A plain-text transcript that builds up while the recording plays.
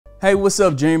Hey, what's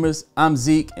up, dreamers? I'm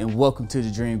Zeke and welcome to the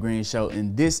Dream Green Show.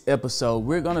 In this episode,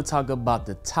 we're gonna talk about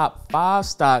the top 5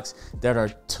 stocks that are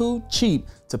too cheap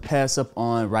to pass up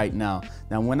on right now.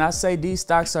 Now, when I say these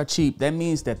stocks are cheap, that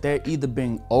means that they're either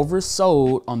being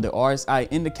oversold on the RSI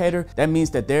indicator. That means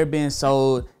that they're being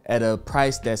sold at a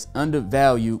price that's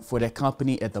undervalued for that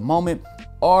company at the moment.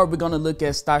 Or we're gonna look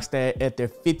at stocks that are at their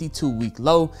 52-week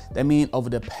low. That means over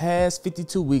the past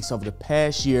 52 weeks, over the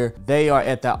past year, they are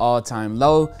at that all-time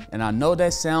low. And I know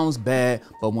that sounds bad,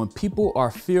 but when people are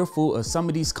fearful of some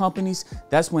of these companies,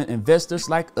 that's when investors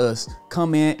like us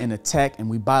come in and attack, and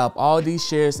we buy up all these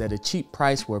shares at a cheap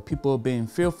price where people are being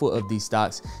fearful of these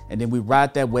stocks. And then we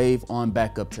ride that wave on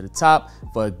back up to the top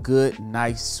for a good,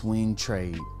 nice swing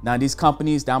trade. Now, these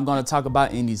companies that I'm gonna talk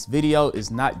about in this video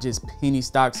is not just penny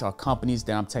stocks or companies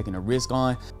that I'm taking a risk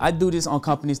on. I do this on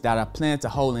companies that I plan to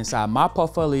hold inside my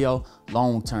portfolio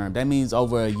long term. That means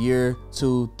over a year,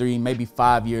 2, 3, maybe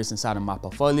 5 years inside of my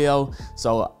portfolio.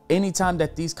 So anytime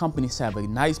that these companies have a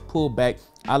nice pullback,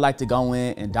 I like to go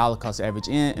in and dollar cost average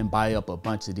in and buy up a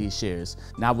bunch of these shares.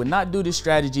 Now, I would not do this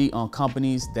strategy on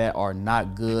companies that are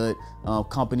not good,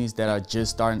 companies that are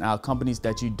just starting out, companies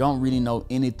that you don't really know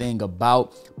anything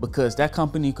about, because that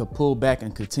company could pull back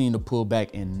and continue to pull back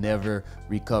and never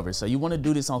recover. So you want to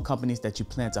do this on companies that you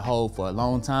plan to hold for a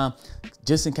long time,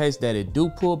 just in case that it do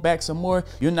pull back some more.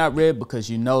 You're not red because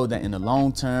you know that in the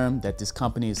long term that this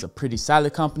company is a pretty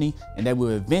solid company and that will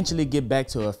eventually get back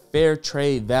to a fair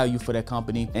trade value for that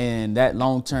company, and that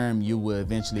long term you will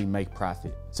eventually make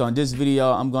profit. So in this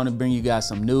video, I'm going to bring you guys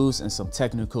some news and some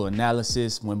technical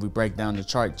analysis when we break down the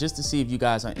chart, just to see if you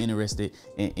guys are interested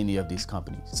in any of these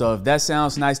companies. So if that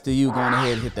sounds nice to you, go on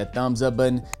ahead and hit that thumbs up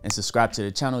button and subscribe to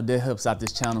the channel. That helps out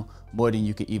this channel more than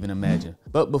you can even imagine.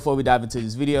 But before we dive into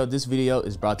this video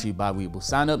is brought to you by Webull.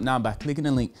 Sign up now by clicking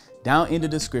the link down in the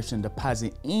description,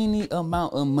 deposit any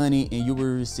amount of money, and you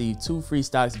will receive 2 free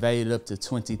stocks valued up to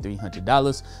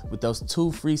 $2,300. With those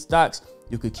 2 free stocks,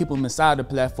 you could keep them inside the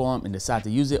platform and decide to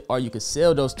use it, or you could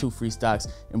sell those 2 free stocks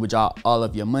and withdraw all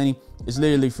of your money. It's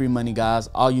literally free money, guys.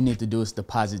 All you need to do is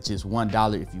deposit just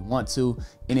 $1 if you want to.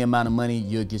 Any amount of money,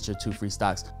 you'll get your 2 free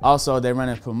stocks. Also, they're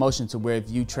running a promotion to where if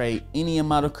you trade any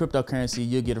amount of cryptocurrency,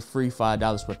 you'll get a free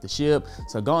 $5 worth of ship.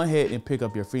 So go ahead and pick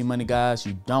up your free money, guys.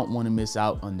 You don't want to miss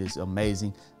out on this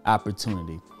amazing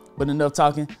opportunity. But enough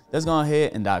talking, let's go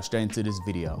ahead and dive straight into this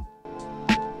video.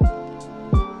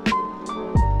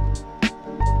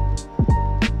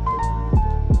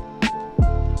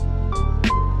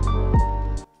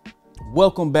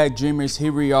 Welcome back, dreamers.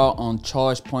 Here we are on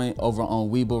ChargePoint over on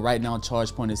Webull. Right now,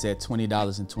 ChargePoint is at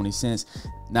 $20.20.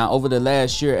 Now, over the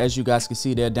last year, as you guys can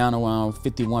see, they're down around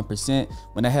 51%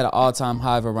 when they had an all-time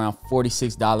high of around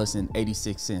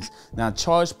 $46.86. Now,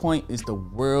 ChargePoint is the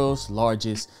world's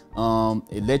largest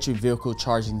electric vehicle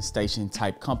charging station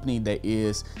type company that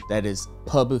is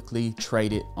publicly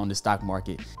traded on the stock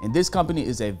market. And this company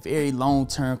is a very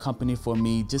long-term company for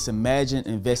me. Just imagine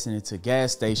investing into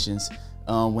gas stations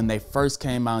when they first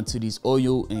came out, into these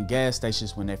oil and gas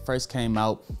stations when they first came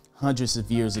out hundreds of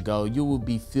years ago. You will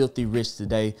be filthy rich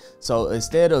today. So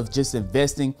instead of just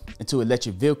investing into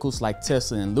electric vehicles like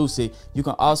Tesla and Lucid, you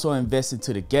can also invest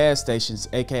into the gas stations,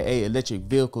 aka electric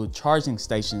vehicle charging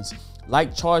stations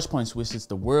like ChargePoints, which is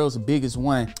the world's biggest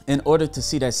one, in order to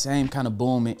see that same kind of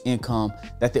boom in income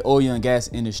that the oil and gas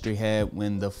industry had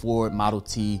when the Ford Model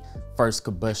T first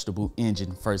combustible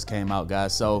engine first came out,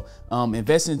 guys. So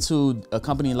investing into a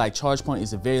company like ChargePoint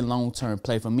is a very long-term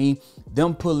play for me.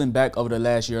 Them pulling back over the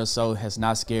last year or so has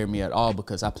not scared me at all,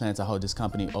 because I plan to hold this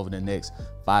company over the next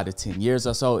 5 to 10 years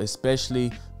or so,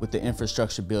 especially with the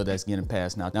infrastructure bill that's getting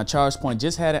passed now. Now, ChargePoint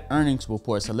just had an earnings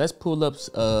report, so let's pull up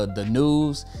the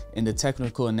news and the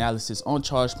technical analysis on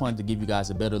ChargePoint to give you guys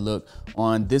a better look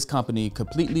on this company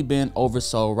completely being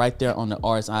oversold right there on the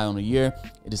RSI on the year.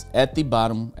 It is at the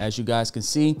bottom, as you guys can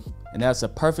see, and that's a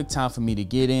perfect time for me to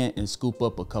get in and scoop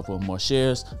up a couple of more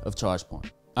shares of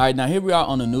ChargePoint. All right, now here we are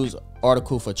on the news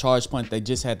article for ChargePoint. They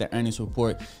just had the earnings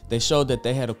report. They showed that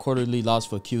they had a quarterly loss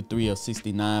for Q3 of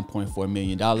 $69.4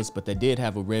 million, but they did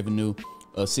have a revenue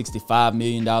of $65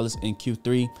 million in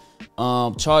Q3.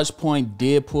 ChargePoint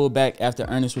did pull back after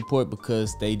earnings report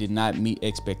because they did not meet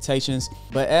expectations.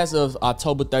 But as of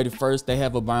October 31st, they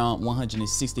have around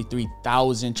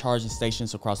 163,000 charging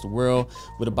stations across the world,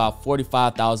 with about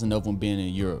 45,000 of them being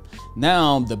in Europe.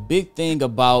 Now, the big thing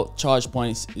about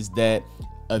ChargePoints is that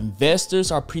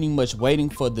investors are pretty much waiting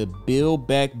for the Build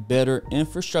Back Better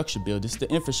infrastructure bill. This is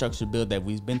the infrastructure bill that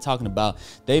we've been talking about.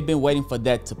 They've been waiting for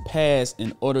that to pass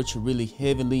in order to really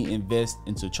heavily invest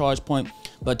into ChargePoint.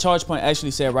 But ChargePoint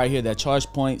actually said right here that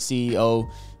ChargePoint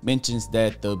CEO mentions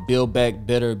that the Build Back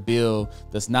Better bill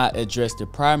does not address the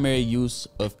primary use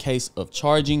of case of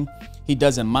charging. He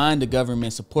doesn't mind the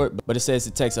government support, but it says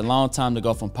it takes a long time to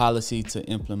go from policy to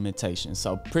implementation.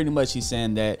 So pretty much he's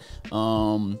saying that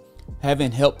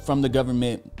having help from the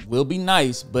government will be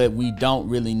nice, but we don't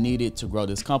really need it to grow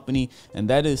this company. And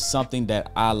that is something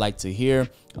that I like to hear.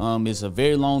 It's a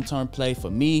very long-term play for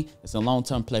me. It's a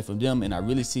long-term play for them. And I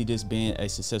really see this being a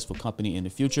successful company in the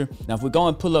future. Now, if we go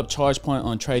and pull up ChargePoint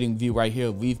on TradingView right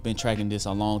here, we've been tracking this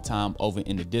a long time over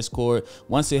in the Discord.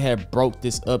 Once it had broke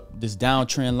this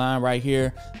downtrend line right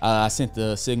here, I sent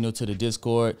the signal to the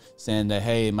Discord saying that,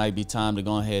 hey, it might be time to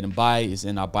go ahead and buy. It's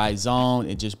in our buy zone.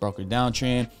 It just broke a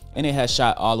downtrend and it has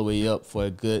shot all the way up for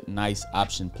a good, nice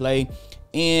option play.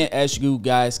 And as you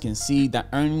guys can see, the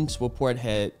earnings report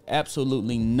had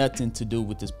absolutely nothing to do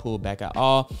with this pullback at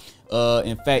all.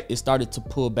 In fact, it started to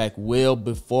pull back well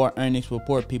before earnings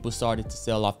report. People started to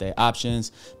sell off their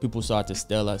options. People started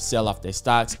to sell off their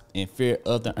stocks in fear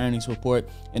of the earnings report.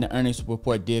 And the earnings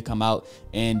report did come out,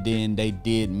 and then they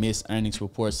did miss earnings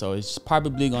report. So it's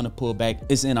probably going to pull back.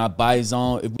 It's in our buy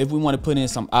zone. If we want to put in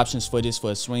some options for this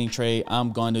for a swing trade,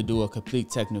 I'm going to do a complete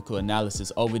technical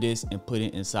analysis over this and put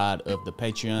it inside of the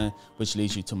Patreon, which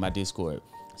leads you to my Discord.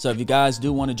 So if you guys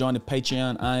do want to join the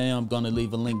Patreon, I am going to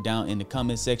leave a link down in the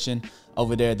comment section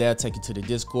over there. They'll take you to the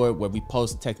Discord where we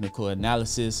post technical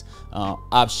analysis,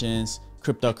 options,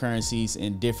 cryptocurrencies,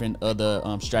 and different other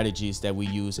strategies that we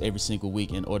use every single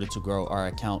week in order to grow our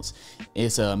accounts.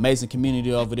 It's an amazing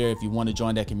community over there. If you want to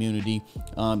join that community,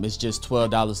 it's just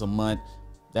 $12 a month.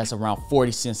 That's around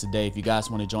 40 cents a day. If you guys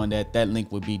want to join that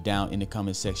link will be down in the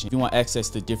comment section if you want access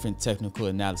to different technical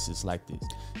analysis like this.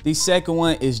 The second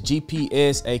one is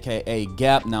GPS, aka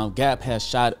Gap. Now Gap has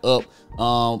shot up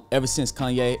ever since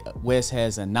Kanye West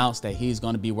has announced that he's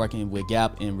going to be working with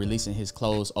Gap and releasing his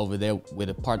clothes over there with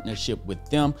a partnership with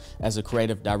them as a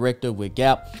creative director with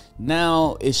Gap.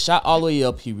 Now it's shot all the way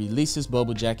up. He released his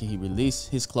bubble jacket, he released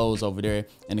his clothes over there,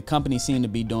 and the company seemed to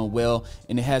be doing well,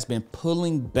 and it has been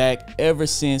pulling back ever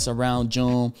since around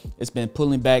June. It's been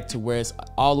pulling back to where it's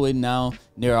all the way now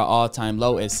near our all-time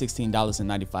low at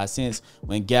 $16.95,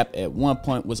 when Gap at one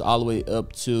point was all the way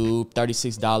up to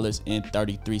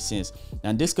 $36.33.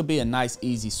 Now this could be a nice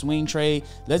easy swing trade.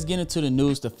 Let's get into the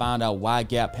news to find out why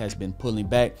Gap has been pulling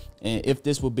back and if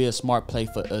this will be a smart play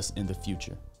for us in the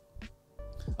future.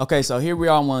 Okay, so here we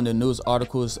are on one of the news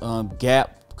articles.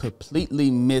 Gap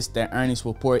completely missed their earnings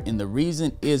report, and the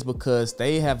reason is because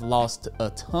they have lost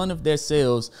a ton of their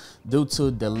sales due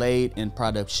to delayed in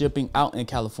product shipping. Out in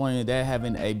California, they're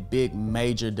having a big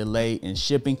major delay in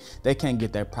shipping. They can't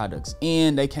get their products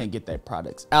in, they can't get their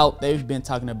products out. They've been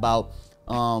talking about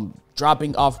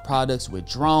dropping off products with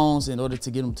drones in order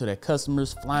to get them to their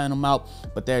customers, flying them out,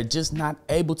 but they're just not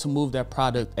able to move their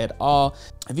product at all.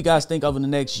 If you guys think over the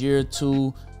next year,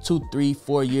 2, 3,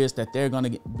 4 years that they're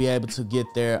going to be able to get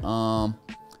their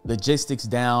logistics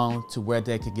down to where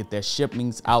they could get their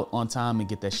shipments out on time and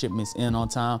get their shipments in on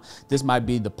time, this might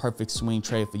be the perfect swing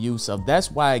trade for you. So that's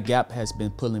why Gap has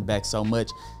been pulling back so much,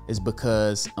 is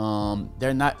because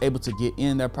they're not able to get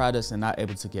in their products and not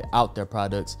able to get out their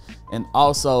products. And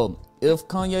also, if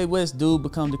Kanye West do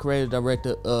become the creative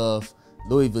director of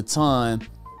Louis Vuitton,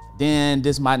 then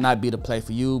this might not be the play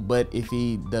for you. But if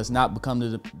he does not become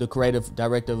the creative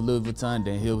director of Louis Vuitton,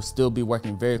 then he'll still be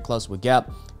working very close with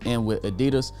Gap and with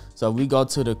Adidas. So if we go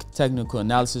to the technical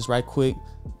analysis right quick,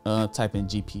 type in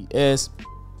GPS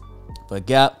for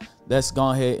Gap. Let's go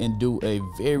ahead and do a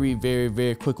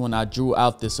very quick one. I drew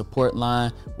out the support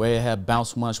line where it had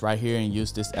bounced once right here and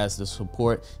used this as the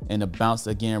support, and it bounced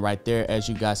again right there. As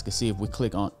you guys can see, if we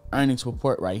click on earnings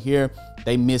report right here,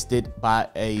 they missed it by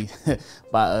a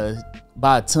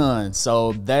ton.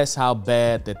 So that's how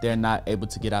bad that they're not able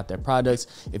to get out their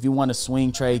products. If you want to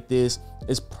swing trade this,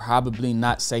 it's probably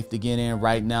not safe to get in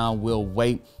right now. We'll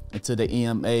wait until the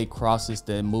EMA crosses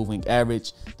the moving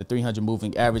average, the 300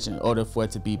 moving average, in order for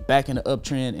it to be back in the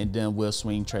uptrend, and then we'll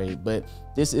swing trade. But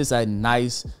this is a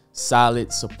nice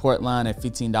solid support line at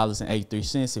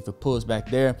 $15.83. If it pulls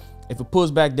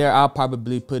back there, I'll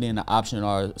probably put in an option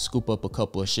or scoop up a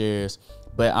couple of shares.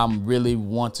 But I'm really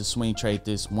want to swing trade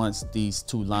this once these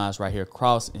two lines right here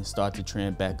cross and start to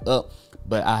trend back up.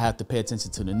 But I have to pay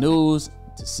attention to the news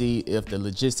to see if the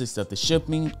logistics of the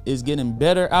shipping is getting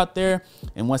better out there.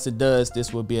 And once it does,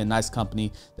 this will be a nice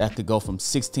company that could go from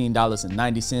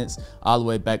 $16.90 all the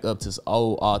way back up to its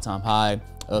old all-time high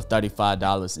of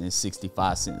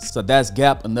 $35.65. So that's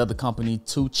Gap, another company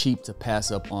too cheap to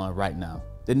pass up on right now.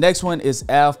 The next one is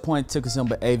AvePoint, ticker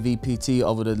symbol AVPT.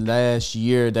 Over the last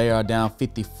year, they are down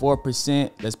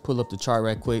 54%. Let's pull up the chart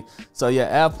right quick. So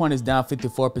yeah, AvePoint is down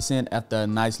 54% after a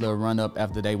nice little run up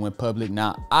after they went public.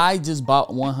 Now, I just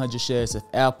bought 100 shares of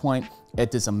AvePoint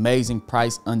at this amazing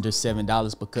price under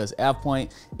 $7 because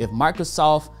AvePoint, if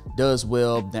Microsoft does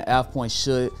well, then AvePoint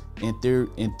should, in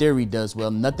theory, does well.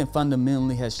 Nothing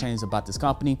fundamentally has changed about this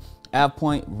company.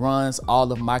 AvePoint runs all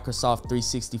of Microsoft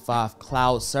 365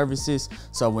 cloud services.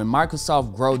 So when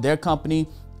Microsoft grow their company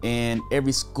and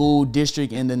every school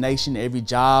district in the nation, every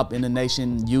job in the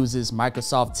nation uses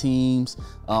Microsoft Teams,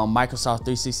 Microsoft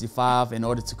 365 in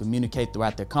order to communicate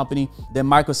throughout their company, then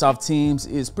Microsoft Teams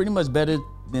is pretty much better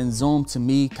than Zoom to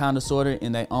me, kind of sort of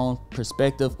in their own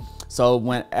perspective. So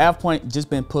when AvePoint just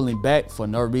been pulling back for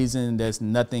no reason, there's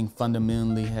nothing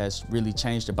fundamentally has really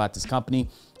changed about this company.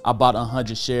 I bought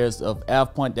 100 shares of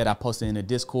AvePoint that I posted in the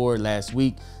Discord last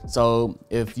week. So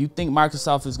if you think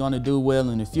Microsoft is going to do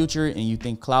well in the future and you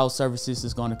think cloud services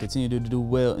is going to continue to do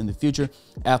well in the future,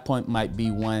 AvePoint might be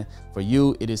one for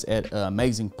you. It is at an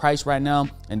amazing price right now.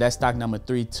 And that's stock number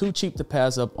 3, too cheap to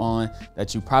pass up on,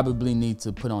 that you probably need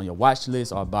to put on your watch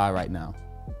list or buy right now.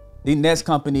 The next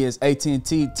company is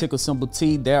AT&T, ticker symbol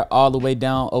T. They're all the way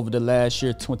down over the last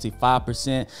year,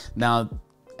 25%. Now,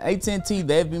 AT&T,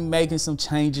 they've been making some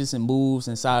changes and moves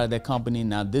inside of their company.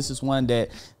 Now, this is one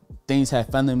that things have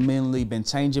fundamentally been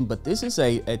changing, but this is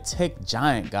a tech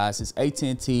giant, guys. It's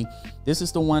AT&T. This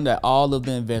is the one that all of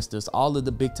the investors, all of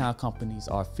the big time companies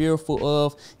are fearful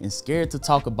of and scared to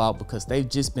talk about because they've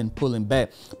just been pulling back.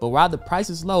 But while the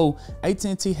price is low,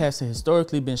 AT&T has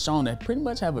historically been shown that pretty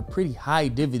much have a pretty high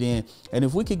dividend. And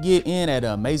if we could get in at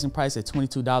an amazing price at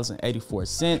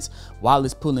 $22.84 while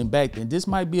it's pulling back, then this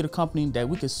might be the company that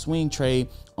we could swing trade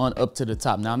on up to the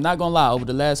top. Now, I'm not gonna lie, over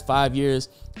the last 5 years,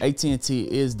 AT&T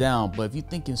is down, but if you're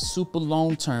thinking super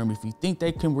long term, if you think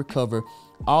they can recover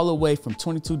all the way from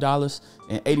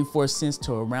 $22.84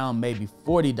 to around maybe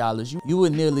 $40, you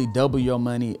would nearly double your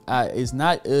money. It's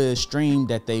not a extreme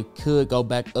that they could go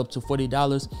back up to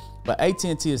 $40, but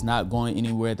AT&T is not going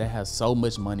anywhere. They have so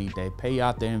much money. They pay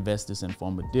out their investors in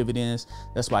form of dividends.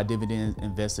 That's why dividend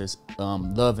investors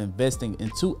love investing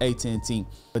into AT&T.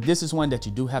 But this is one that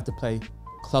you do have to pay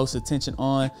close attention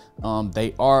on.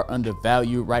 They are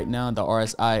undervalued right now. The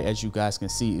RSI, as you guys can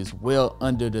see, is well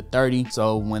under the 30.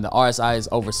 So when the RSI is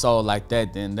oversold like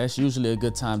that, then that's usually a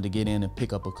good time to get in and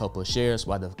pick up a couple of shares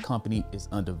while the company is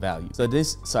undervalued.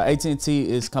 So AT&T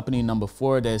is company number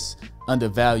 4 that's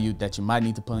undervalued that you might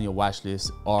need to put on your watch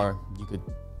list, or you could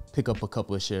pick up a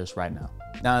couple of shares right now.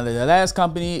 Now, the last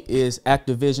company is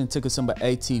Activision, ticker symbol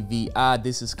ATVI.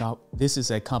 This is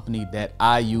a company that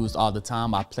I use all the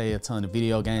time. I play a ton of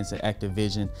video games, and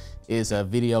Activision is a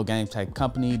video game type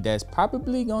company that's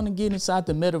probably going to get inside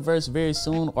the metaverse very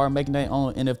soon or making their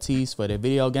own NFTs for their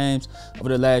video games. Over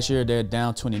the last year, they're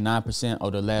down 29%.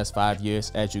 Over the last 5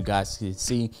 years, as you guys can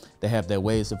see, they have their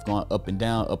ways of going up and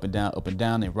down, up and down, up and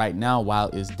down. And right now, while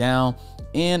it's down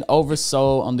and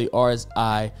oversold on the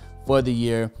RSI for the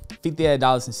year,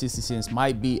 $58.60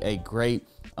 might be a great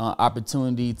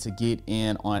opportunity to get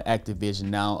in on Activision.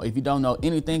 Now, if you don't know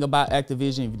anything about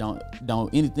Activision, if you don't know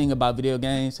anything about video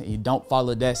games, and you don't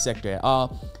follow that sector at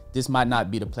all, this might not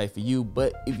be the play for you.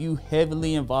 But if you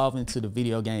heavily involved into the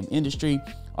video game industry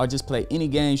or just play any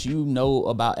games, you know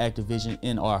about Activision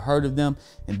and or heard of them,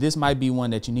 and this might be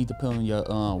one that you need to put on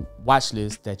your watch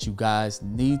list that you guys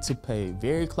need to pay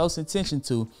very close attention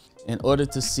to in order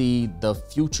to see the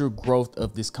future growth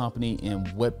of this company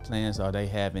and what plans are they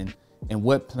having and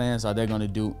what plans are they going to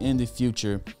do in the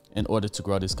future in order to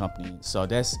grow this company. So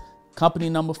that's company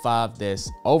number 5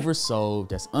 that's oversold,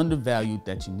 that's undervalued,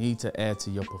 that you need to add to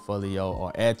your portfolio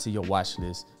or add to your watch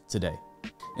list today.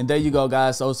 And there you go,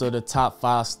 guys. Those are the top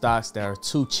 5 stocks that are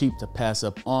too cheap to pass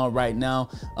up on right now.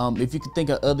 If you can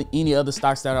think of any other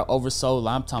stocks that are oversold,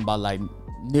 I'm talking about like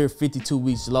near 52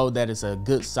 weeks low, that is a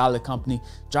good solid company,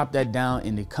 drop that down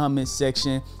in the comment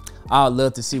section. I'd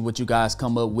love to see what you guys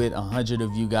come up with. 100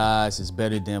 of you guys is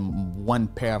better than one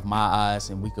pair of my eyes,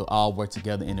 and we could all work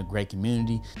together in a great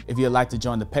community. If you'd like to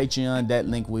join the Patreon, that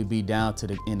link will be down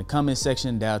in the comment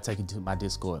section. That'll take you to my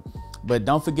Discord. But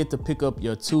don't forget to pick up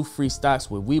your 2 free stocks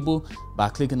with Webull by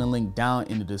clicking the link down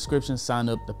in the description. Sign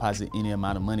up, deposit any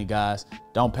amount of money, guys.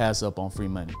 Don't pass up on free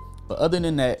money. But other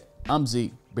than that, I'm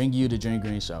Zeke, bringing you the Dream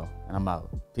Green Show, and I'm out.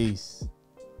 Peace.